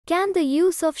Can the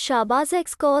use of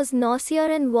Shbazox cause nausea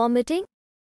and vomiting?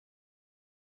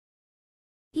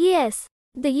 Yes,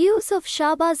 the use of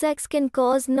Shbazox can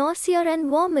cause nausea and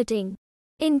vomiting.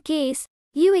 In case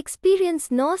you experience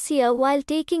nausea while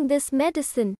taking this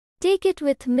medicine, take it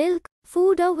with milk,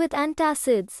 food or with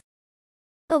antacids.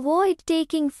 Avoid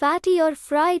taking fatty or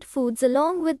fried foods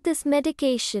along with this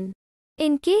medication.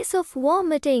 In case of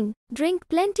vomiting, drink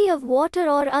plenty of water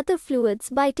or other fluids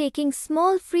by taking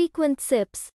small frequent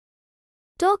sips.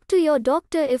 Talk to your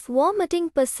doctor if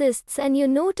vomiting persists and you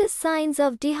notice signs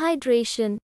of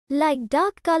dehydration, like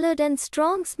dark-colored and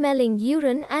strong-smelling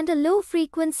urine and a low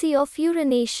frequency of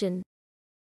urination.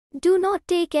 Do not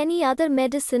take any other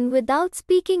medicine without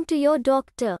speaking to your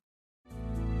doctor.